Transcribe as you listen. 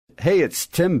Hey, it's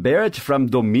Tim Barrett from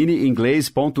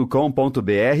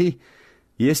domineinglês.com.br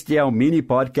e este é o mini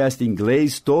podcast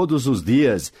Inglês Todos os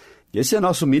Dias. Esse é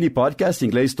nosso mini podcast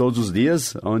Inglês Todos os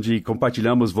Dias, onde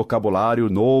compartilhamos vocabulário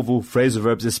novo, phrasal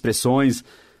verbs, expressões,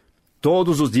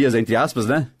 todos os dias, entre aspas,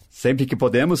 né? Sempre que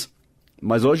podemos.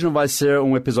 Mas hoje não vai ser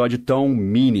um episódio tão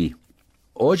mini.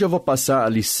 Hoje eu vou passar a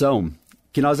lição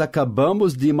que nós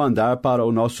acabamos de mandar para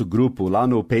o nosso grupo lá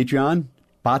no Patreon,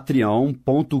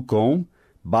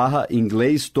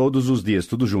 patreon.com/inglês todos os dias.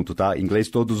 Tudo junto, tá? Inglês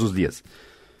todos os dias.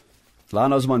 Lá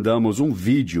nós mandamos um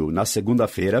vídeo na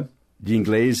segunda-feira de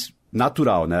inglês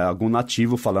natural, né? Algum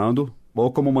nativo falando,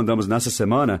 ou como mandamos nessa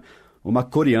semana, uma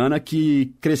coreana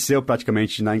que cresceu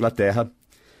praticamente na Inglaterra.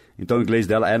 Então o inglês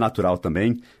dela é natural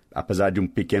também, apesar de um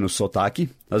pequeno sotaque.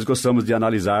 Nós gostamos de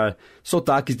analisar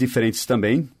sotaques diferentes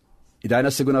também. E daí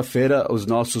na segunda-feira os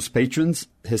nossos patrons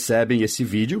recebem esse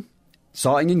vídeo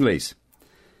só em inglês,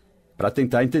 para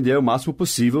tentar entender o máximo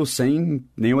possível sem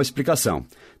nenhuma explicação.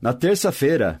 Na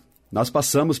terça-feira nós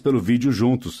passamos pelo vídeo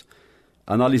juntos,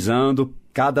 analisando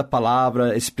cada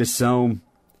palavra, expressão,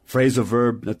 phrasal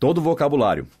verb, todo o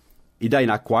vocabulário. E daí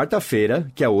na quarta-feira,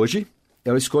 que é hoje,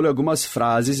 eu escolho algumas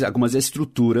frases, algumas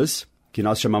estruturas que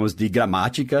nós chamamos de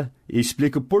gramática e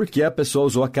explico por que a pessoa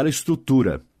usou aquela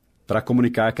estrutura para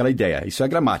comunicar aquela ideia. Isso é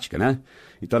gramática, né?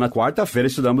 Então, na quarta-feira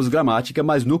estudamos gramática,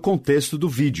 mas no contexto do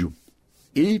vídeo.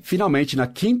 E, finalmente, na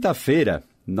quinta-feira,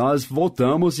 nós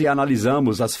voltamos e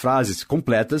analisamos as frases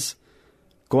completas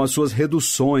com as suas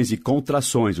reduções e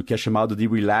contrações, o que é chamado de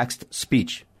relaxed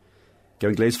speech, que é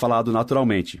o inglês falado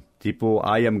naturalmente. Tipo,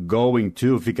 I am going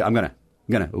to, fica I'm gonna.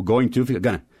 O going to fica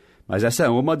gonna. Mas essa é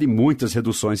uma de muitas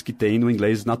reduções que tem no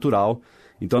inglês natural.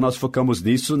 Então, nós focamos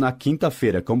nisso na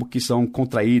quinta-feira, como que são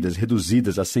contraídas,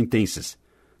 reduzidas as sentenças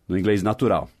no inglês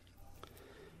natural.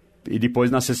 E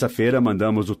depois, na sexta-feira,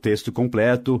 mandamos o texto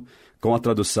completo, com a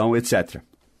tradução, etc.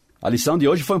 A lição de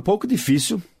hoje foi um pouco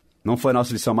difícil, não foi a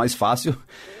nossa lição mais fácil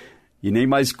e nem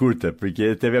mais curta,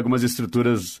 porque teve algumas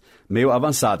estruturas meio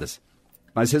avançadas.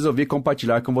 Mas resolvi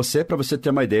compartilhar com você para você ter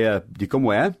uma ideia de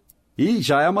como é. E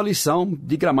já é uma lição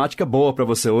de gramática boa para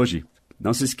você hoje.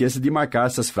 Não se esqueça de marcar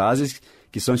essas frases,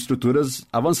 que são estruturas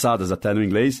avançadas até no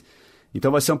inglês.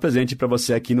 Então vai ser um presente para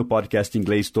você aqui no podcast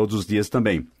Inglês Todos os Dias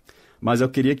também. Mas eu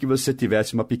queria que você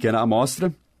tivesse uma pequena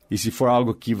amostra. E se for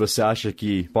algo que você acha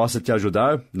que possa te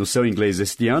ajudar no seu inglês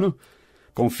este ano,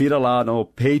 confira lá no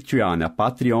Patreon,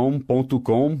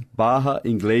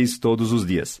 patreon.com/inglês todos os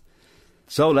dias.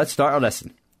 So, let's start our lesson.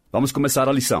 Vamos começar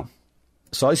a lição.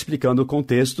 Só explicando o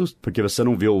contexto, porque você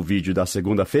não viu o vídeo da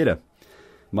segunda-feira,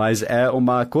 mas é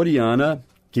uma coreana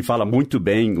que fala muito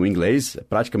bem o inglês,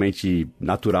 praticamente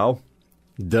natural,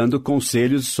 dando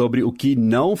conselhos sobre o que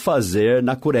não fazer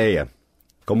na Coreia,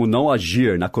 como não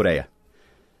agir na Coreia.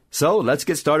 So, let's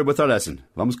get started with our lesson.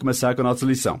 Vamos começar com a nossa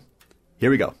lição.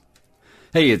 Here we go.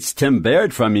 Hey, it's Tim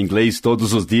Baird from Inglês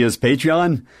Todos os Dias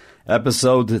Patreon,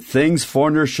 episode Things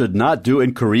Foreigners Should Not Do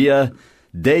in Korea,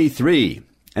 Day 3.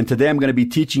 And today I'm going to be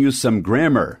teaching you some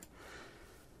grammar.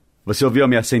 Você ouviu a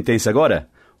minha sentença agora?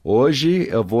 Hoje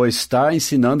eu vou estar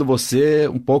ensinando você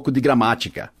um pouco de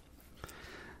gramática.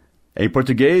 Em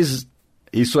português,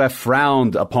 isso é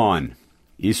frowned upon.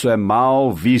 Isso é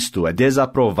mal visto, é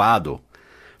desaprovado.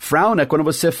 Frown é quando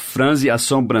você franze as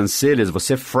sobrancelhas,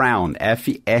 você frown,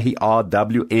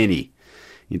 F-R-O-W-N.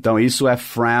 Então isso é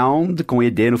frowned, com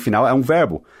ed no final, é um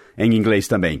verbo em inglês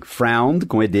também. Frowned,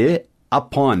 com ed,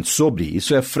 upon, sobre.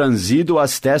 Isso é franzido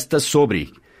as testas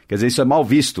sobre. Quer dizer, isso é mal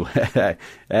visto.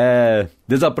 É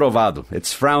desaprovado.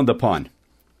 It's frowned upon.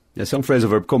 Esse é um phrasal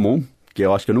verb comum, que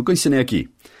eu acho que eu nunca ensinei aqui.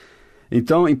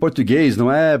 Então, em português,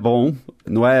 não é bom,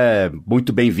 não é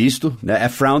muito bem visto, né? É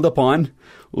frowned upon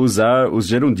usar os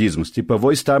gerundismos. Tipo, eu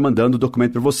vou estar mandando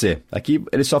documento para você. Aqui,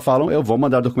 eles só falam, eu vou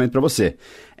mandar documento para você.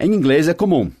 Em inglês é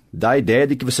comum. Dá a ideia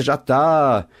de que você já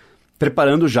está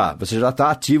preparando já. Você já está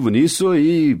ativo nisso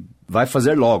e vai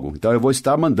fazer logo. Então, eu vou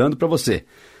estar mandando para você.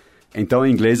 Então,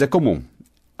 em inglês é comum.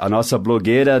 A nossa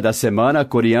blogueira da semana,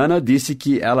 coreana, disse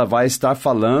que ela vai estar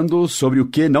falando sobre o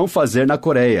que não fazer na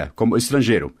Coreia, como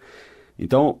estrangeiro.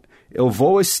 Então, eu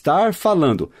vou estar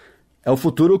falando. É o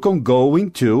futuro com going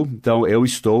to. Então, eu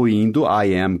estou indo,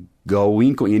 I am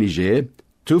going, com ing.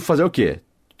 To fazer o quê?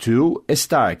 To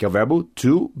estar, que é o verbo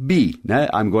to be, né?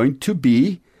 I'm going to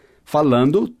be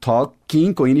falando,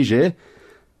 talking, com ing,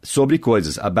 sobre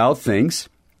coisas, about things.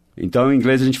 Então, em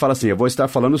inglês a gente fala assim, eu vou estar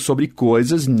falando sobre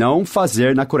coisas não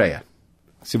fazer na Coreia.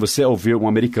 Se você ouvir um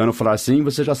americano falar assim,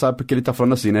 você já sabe porque ele está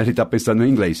falando assim, né? Ele está pensando em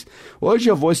inglês. Hoje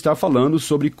eu vou estar falando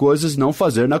sobre coisas não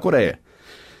fazer na Coreia.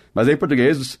 Mas em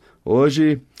português,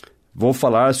 hoje vou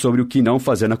falar sobre o que não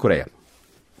fazer na Coreia.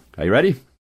 Are you ready?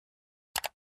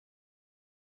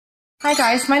 Hi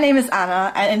guys, my name is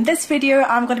Anna, and in this video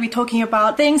I'm going to be talking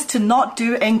about things to not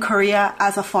do in Korea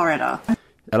as a foreigner.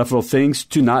 Ela falou things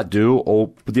to not do, ou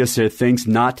podia ser things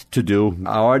not to do.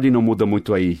 A ordem não muda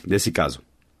muito aí, nesse caso.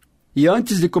 E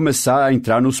antes de começar a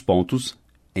entrar nos pontos,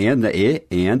 and,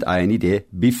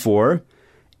 before,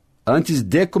 antes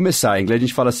de começar, em inglês a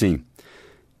gente fala assim,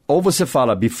 ou você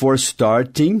fala before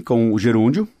starting, com o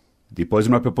gerúndio, depois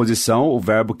de uma preposição, o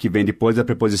verbo que vem depois da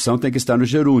preposição tem que estar no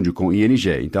gerúndio, com ing.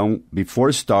 Então, before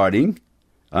starting,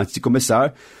 antes de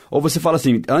começar. Ou você fala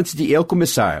assim, antes de eu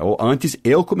começar, ou antes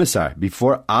eu começar.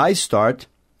 Before I start,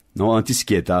 não antes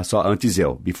que, tá? Só antes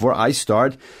eu. Before I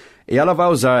start. E ela vai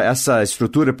usar essa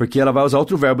estrutura porque ela vai usar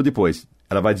outro verbo depois.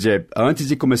 Ela vai dizer, antes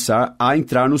de começar a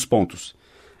entrar nos pontos.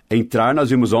 Entrar, nós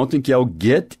vimos ontem, que é o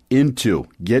get into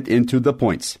the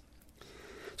points.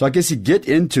 Só que esse get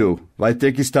into vai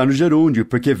ter que estar no gerúndio,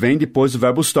 porque vem depois do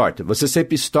verbo start. Você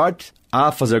sempre start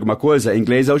a fazer alguma coisa, em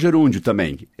inglês é o gerúndio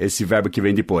também, esse verbo que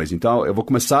vem depois. Então, eu vou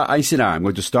começar a ensinar. I'm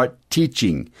going to start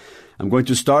teaching. I'm going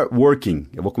to start working.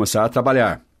 Eu vou começar a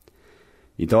trabalhar.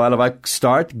 Então, ela vai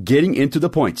start getting into the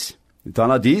points. Então,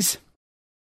 ela diz...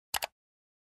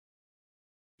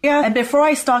 Yeah, and before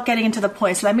I start getting into the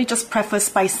points, let me just preface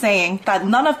by saying that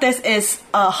none of this is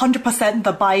 100%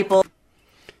 the Bible.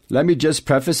 Let me just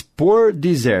preface por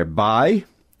dizer, by,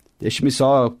 deixe-me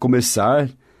só começar,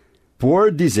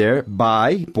 por dizer,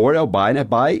 by, por é o by, né?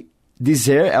 By,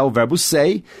 dizer é o verbo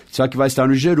say, só que vai estar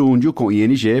no gerúndio com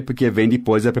ing, porque vem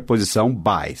depois da preposição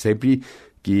by. Sempre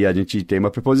que a gente tem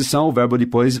uma preposição, o verbo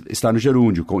depois está no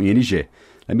gerúndio com ing.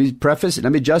 Let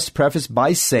me just preface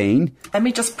by saying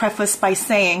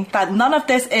that none of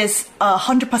this is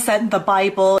 100% the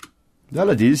Bible.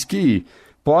 Ela diz que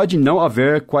pode não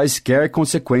haver quaisquer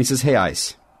consequências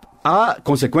reais. Há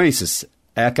consequências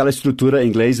é aquela estrutura em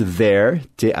inglês there,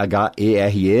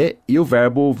 T-H-E-R-E, e o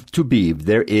verbo to be,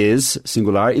 there is,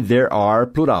 singular, e there are,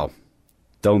 plural.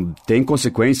 Então, tem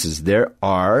consequências, there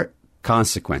are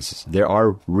consequences, there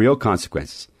are real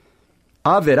consequences.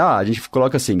 Haverá, a gente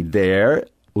coloca assim, there,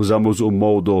 usamos o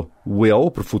modo will,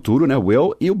 para o futuro, né,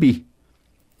 will, e o be.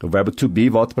 O verbo to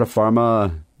be volta para a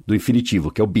forma do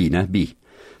infinitivo, que é o be, né, be.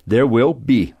 There will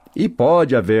be. E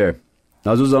pode haver.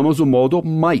 Nós usamos o modo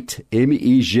might.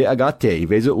 M-I-G-H-T. Em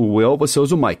vez do will, você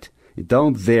usa o might.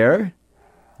 Então, there,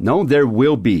 não there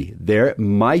will be. There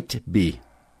might be.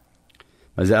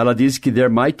 Mas ela diz que there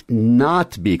might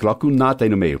not be. Coloca o not aí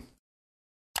no meio.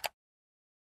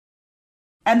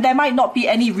 And there might not be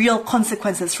any real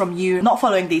consequences from you not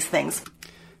following these things.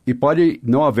 E pode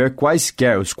não haver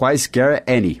quaisquer. Os quaisquer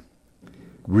é any.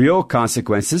 Real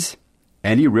consequences.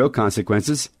 Any real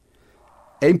consequences.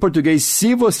 Em português,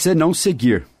 se você não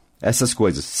seguir essas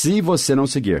coisas. Se você não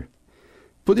seguir.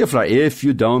 Podia falar if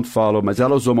you don't follow, mas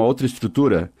ela usou uma outra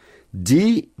estrutura.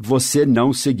 De você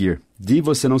não seguir. De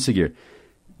você não seguir.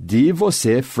 De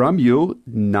você, from you,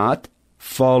 not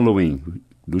following.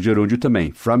 Do gerúndio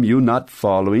também. From you, not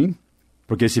following.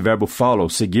 Porque esse verbo follow,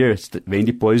 seguir, vem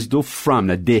depois do from,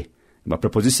 né? De. Uma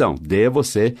preposição. De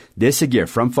você, de seguir.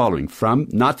 From following. From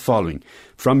not following.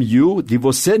 From you, de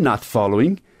você not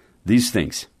following these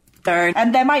things.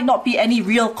 And there might not be any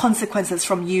real consequences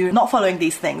from you not following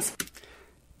these things.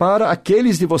 Para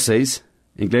aqueles de vocês,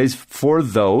 em inglês, for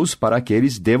those, para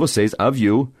aqueles de vocês, of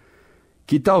you,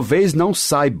 que talvez não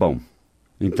saibam.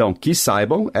 Então, que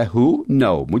saibam é who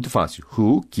know. Muito fácil.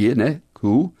 Who, que, né?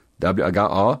 Who,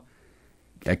 W-H-O,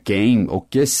 é quem, ou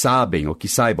que sabem, ou que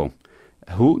saibam.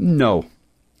 Who know.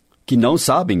 Que não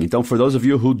sabem. Então, for those of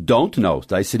you who don't know.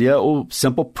 Daí seria o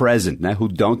simple present, né? Who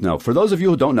don't know. For those of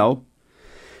you who don't know.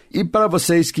 E para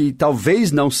vocês que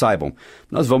talvez não saibam,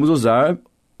 nós vamos usar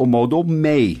o modo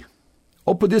may.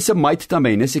 Ou poderia ser might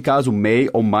também. Nesse caso, may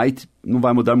ou might não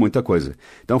vai mudar muita coisa.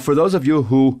 Então, for those of you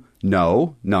who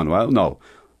know. Não é o know.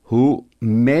 Who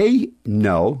may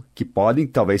know. Que podem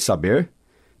talvez saber.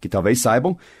 Que talvez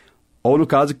saibam. Ou no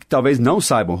caso que talvez não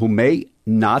saibam. Who may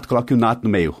not. Coloque o not no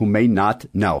meio. Who may not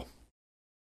know.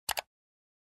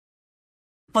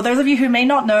 For those of you who may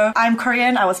not know, I'm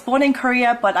Korean. I was born in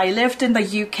Korea, but I lived in the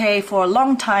UK for a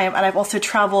long time, and I've also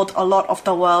traveled a lot of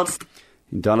the world.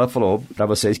 Então ela falou para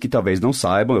vocês que talvez não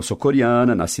saibam, eu sou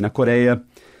coreana, nasci na Coreia,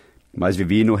 mas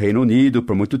vivi no Reino Unido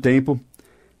por muito tempo.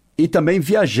 E também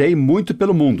viajei muito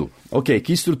pelo mundo. Ok,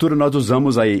 que estrutura nós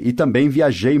usamos aí? E também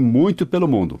viajei muito pelo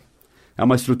mundo. É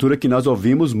uma estrutura que nós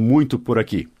ouvimos muito por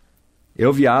aqui.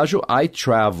 Eu viajo, I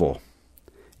travel.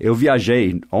 Eu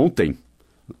viajei ontem,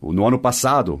 no ano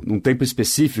passado, num tempo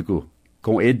específico,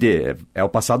 com ed, é o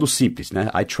passado simples, né?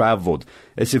 I traveled.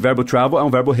 Esse verbo travel é um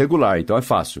verbo regular, então é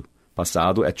fácil.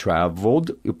 Passado é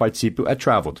traveled e o particípio é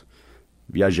traveled.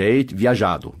 Viajei,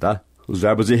 viajado, tá? Os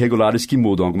verbos irregulares que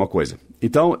mudam alguma coisa.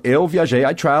 Então, eu viajei,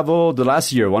 I traveled the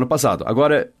last year, o ano passado.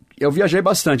 Agora, eu viajei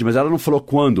bastante, mas ela não falou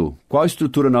quando. Qual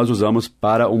estrutura nós usamos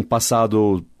para um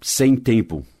passado sem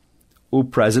tempo? O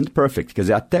present perfect. Quer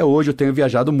dizer, até hoje eu tenho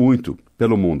viajado muito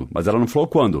pelo mundo, mas ela não falou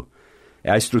quando.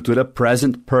 É a estrutura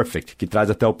present perfect, que traz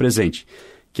até o presente,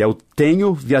 que é o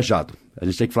tenho viajado. A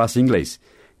gente tem que falar assim em inglês.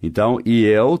 Então, e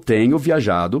eu tenho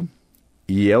viajado,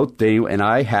 e eu tenho, and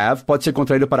I have, pode ser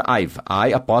contraído para I've.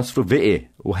 I, apóstrofo, V-E.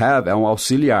 O have é um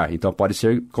auxiliar, então pode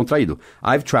ser contraído.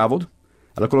 I've traveled.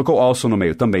 Ela colocou also no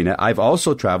meio também, né? I've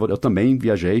also traveled. Eu também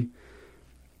viajei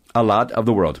a lot of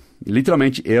the world.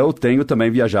 Literalmente, eu tenho também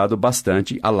viajado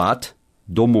bastante, a lot,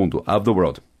 do mundo, of the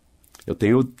world. Eu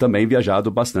tenho também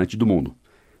viajado bastante do mundo.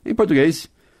 Em português,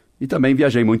 e também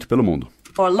viajei muito pelo mundo.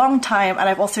 For a long time, and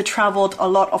I've also traveled a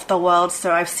lot of the world, so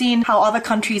I've seen how other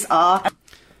countries are.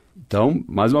 Então,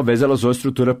 mais uma vez, ela usou a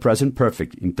estrutura present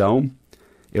perfect. Então,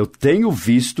 eu tenho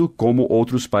visto como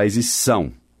outros países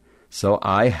são. So,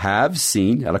 I have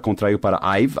seen, ela contraiu para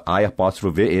I've, I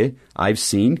apóstrofo V-E, I've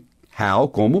seen, how,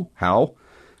 como, how,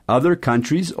 other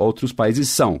countries, outros países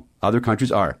são, other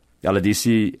countries are. Ela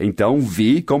disse, então,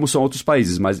 vi como são outros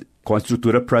países, mas com a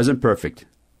estrutura present perfect.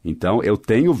 Então, eu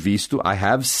tenho visto, I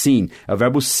have seen. É o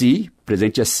verbo see,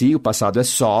 presente é see, o passado é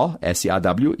saw,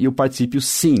 S-A-W, e o particípio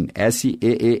seen,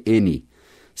 S-E-E-N.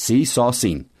 See, saw,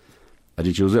 seen. A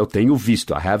gente usa eu tenho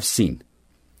visto, I have seen.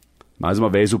 Mais uma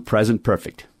vez, o present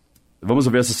perfect. Vamos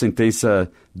ver essa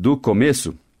sentença do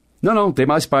começo? Não, tem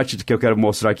mais parte que eu quero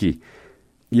mostrar aqui.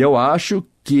 E eu acho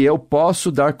que eu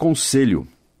posso dar conselho.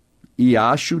 E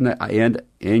acho, né?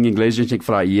 Em inglês a gente tem que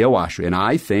falar, e eu acho.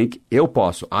 And I think, eu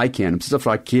posso. I can. Não precisa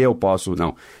falar que eu posso,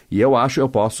 não. E eu acho, eu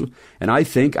posso. And I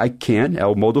think I can, é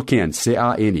o modo can,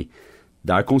 C-A-N.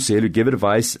 Dar conselho, give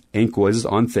advice em coisas,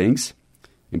 on things.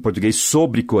 Em português,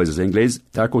 sobre coisas. Em inglês,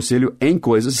 dar conselho em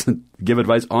coisas, give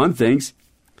advice on things.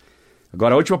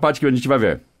 Agora, a última parte que a gente vai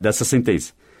ver dessa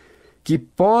sentença. Que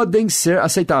podem ser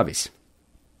aceitáveis.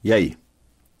 E aí?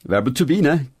 Verbo to be,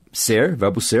 né? Ser,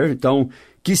 verbo ser. Então,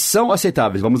 que são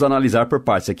aceitáveis. Vamos analisar por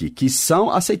partes aqui. Que são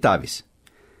aceitáveis.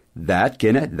 That,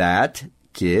 que, né? That,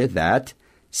 que, that.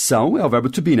 São é o verbo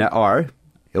to be, né? Are.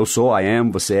 Eu sou, I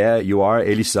am, você é, you are,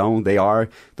 eles são, they are.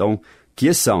 Então,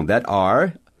 que são, that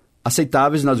are.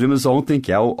 Aceitáveis, nós vimos ontem,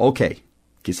 que é o ok.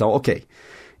 Que são ok.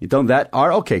 Então, that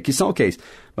are ok, que são ok.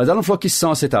 Mas ela não falou que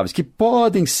são aceitáveis, que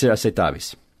podem ser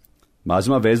aceitáveis. Mais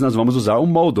uma vez, nós vamos usar um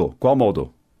modo. Qual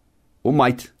modo? O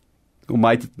might. O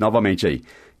might, novamente aí.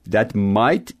 That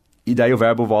might, e daí o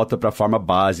verbo volta para a forma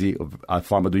base, a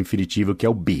forma do infinitivo, que é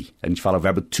o be. A gente fala o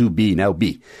verbo to be, né? O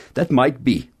be. That might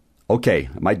be. Ok,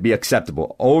 might be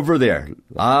acceptable. Over there.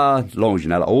 Lá longe,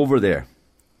 né? Over there.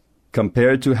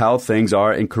 Compared to how things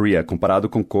are in Korea. Comparado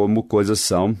com como coisas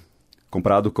são.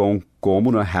 Comparado com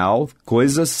como, né? How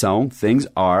coisas são, things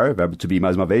are, verbo to be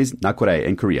mais uma vez, na Coreia,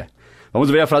 em Korea. Vamos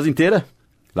ver a frase inteira?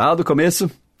 Lá do começo.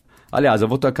 Aliás, eu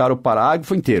vou tocar o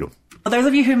parágrafo inteiro. For those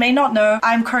of you who may not know,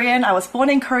 I'm Korean. I was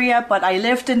born in Korea, but I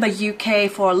lived in the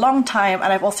UK for a long time,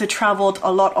 and I've also traveled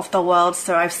a lot of the world,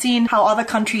 so I've seen how other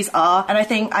countries are, and I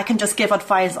think I can just give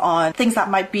advice on things that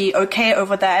might be okay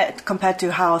over there compared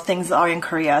to how things are in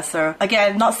Korea. So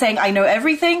again, not saying I know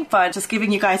everything, but just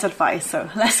giving you guys advice, so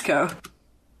let's go.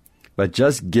 But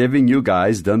just giving you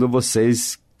guys, dando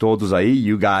vocês todos aí,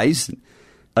 you guys,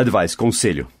 advice,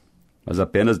 conselho. Mas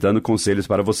apenas dando conselhos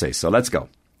para vocês. So let's go.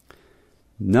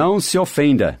 Não se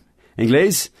ofenda. Em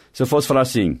inglês, se eu fosse falar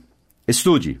assim,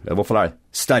 estude, eu vou falar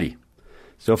study.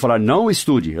 Se eu falar não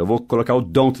estude, eu vou colocar o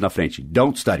don't na frente,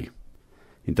 don't study.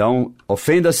 Então,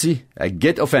 ofenda-se é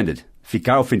get offended,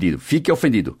 ficar ofendido, fique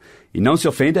ofendido. E não se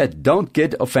ofenda é don't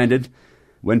get offended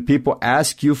when people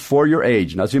ask you for your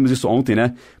age. Nós vimos isso ontem,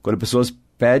 né? Quando pessoas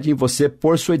pedem você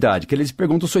por sua idade, que eles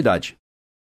perguntam sua idade.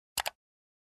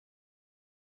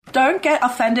 Don't get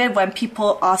offended when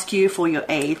people ask you for your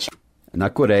age. Na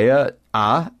Coreia,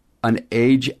 há an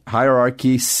age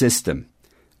hierarchy system.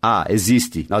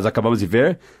 Existe. Nós acabamos de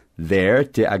ver, there,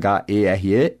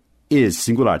 T-H-E-R-E, is,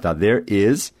 singular, tá? There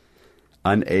is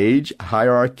an age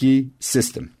hierarchy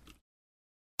system.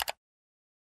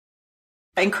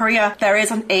 In Korea, there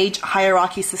is an age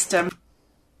hierarchy system.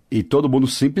 E todo mundo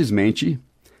simplesmente,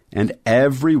 and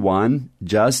everyone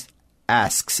just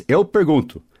asks. Eu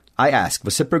pergunto. I ask.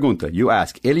 Você pergunta. You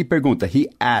ask. Ele pergunta. He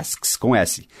asks. Com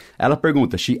S. Ela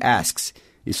pergunta. She asks.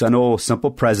 Isso é no simple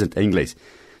present em inglês.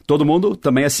 Todo mundo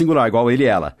também é singular, igual ele e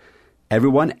ela.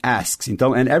 Everyone asks.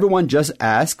 Então, and everyone just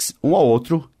asks um ao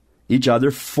outro, each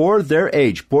other, for their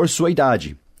age, por sua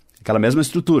idade. Aquela mesma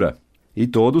estrutura. E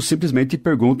todos simplesmente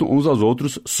perguntam uns aos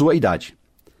outros sua idade.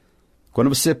 Quando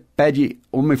você pede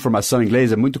uma informação em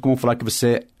inglês, é muito comum falar que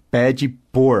você pede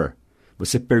por.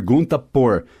 Você pergunta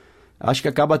por. Acho que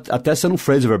acaba até sendo um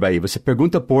phrasal verb aí. Você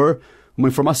pergunta por uma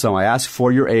informação. I ask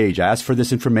for your age. I ask for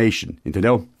this information.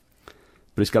 Entendeu?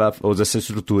 Por isso que ela usa essa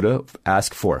estrutura,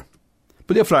 ask for.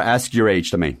 Podia falar ask your age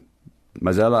também.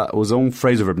 Mas ela usa um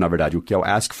phrasal verb, na verdade, o que é o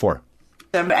ask for.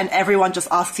 And everyone just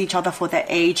asks each other for their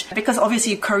age. Because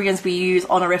obviously Koreans, we use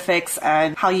honorifics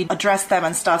and how you address them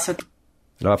and stuff. So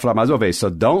ela vai falar mais uma vez. So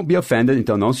don't be offended.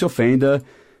 Então não se ofenda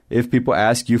if people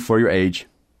ask you for your age.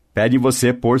 Pedem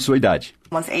você por sua idade.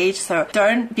 One's age, so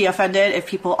don't be offended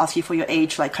if people ask you for your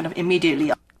age, like kind of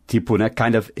immediately. Tipo, né?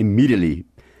 Kind of immediately.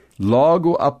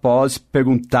 Logo após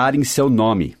perguntarem seu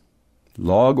nome.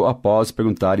 Logo após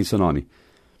perguntarem seu nome.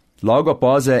 Logo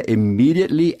após é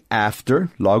immediately after.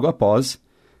 Logo após.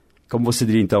 Como você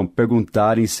diria, então?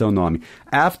 Perguntarem seu nome.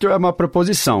 After é uma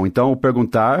preposição. Então, o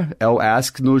perguntar é o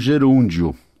ask no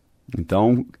gerúndio.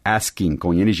 Então, asking,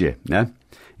 com ing, né?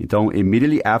 Então,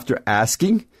 immediately after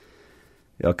asking.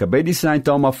 Eu acabei de ensinar,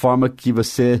 então, uma forma que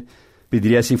você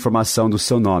pediria essa informação do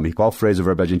seu nome. Qual phrasal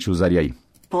verb a gente usaria aí?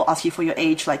 People ask you for your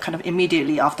age, like kind of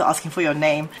immediately after asking for your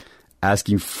name.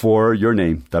 Asking for your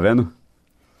name, tá vendo?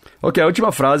 Ok, a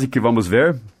última frase que vamos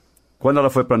ver. Quando ela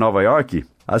foi para Nova York,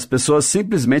 as pessoas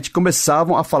simplesmente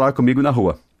começavam a falar comigo na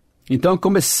rua. Então,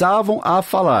 começavam a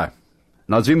falar.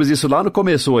 Nós vimos isso lá no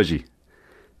começo hoje.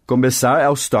 Começar é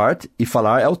o start e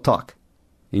falar é o talk.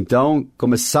 Então,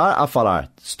 começar a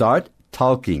falar. Start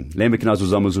talking. Lembra que nós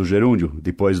usamos o gerúndio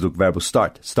depois do verbo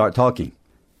start? Start talking.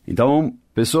 Então,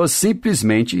 pessoas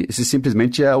simplesmente, esse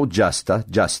simplesmente é o just, tá?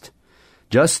 Just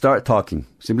start talking.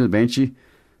 Simplesmente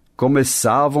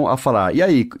começavam a falar. E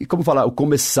aí, e como falar? O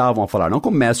começavam a falar. Não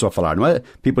começam a falar, não é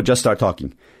people just start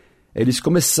talking. Eles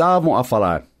começavam a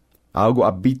falar. Algo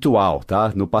habitual,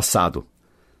 tá? No passado.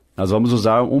 Nós vamos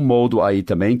usar um modo aí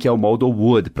também, que é o modo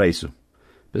would para isso.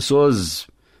 Pessoas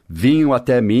vinham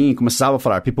até mim e começavam a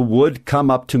falar. People would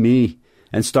come up to me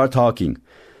and start talking.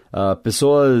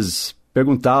 Pessoas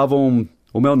perguntavam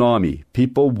o meu nome.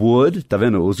 People would, tá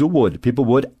vendo? Use o would. People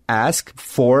would ask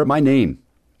for my name.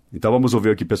 Então vamos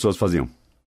ouvir o que pessoas faziam.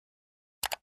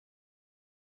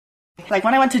 Like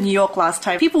when I went to New York last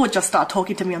time, people would just start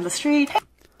talking to me on the street.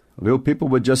 Well, people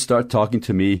would just start talking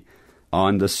to me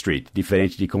on the street.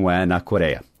 Diferente de como é na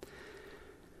Coreia.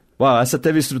 Uau, essa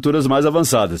teve estruturas mais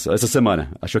avançadas essa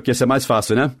semana. Achou que ia ser mais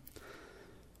fácil, né?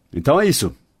 Então é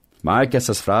isso. Marque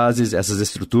essas frases, essas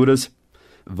estruturas.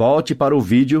 Volte para o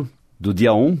vídeo do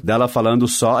dia 1, dela falando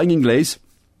só em inglês.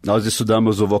 Nós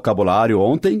estudamos o vocabulário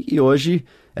ontem e hoje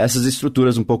essas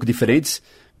estruturas um pouco diferentes.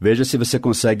 Veja se você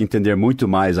consegue entender muito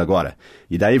mais agora.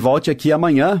 E daí volte aqui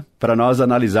amanhã para nós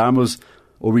analisarmos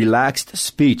o relaxed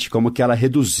speech, como que ela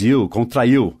reduziu,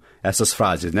 contraiu essas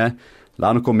frases, né?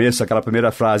 Lá no começo, aquela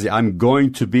primeira frase, I'm going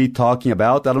to be talking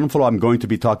about, ela não falou I'm going to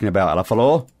be talking about, ela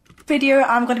falou... Video,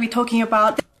 I'm going to be talking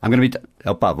about...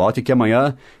 Opa, volte aqui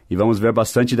amanhã e vamos ver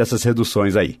bastante dessas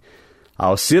reduções aí.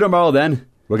 I'll see you tomorrow then.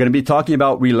 We're going to be talking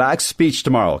about relaxed speech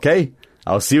tomorrow, okay?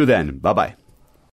 I'll see you then. Bye-bye.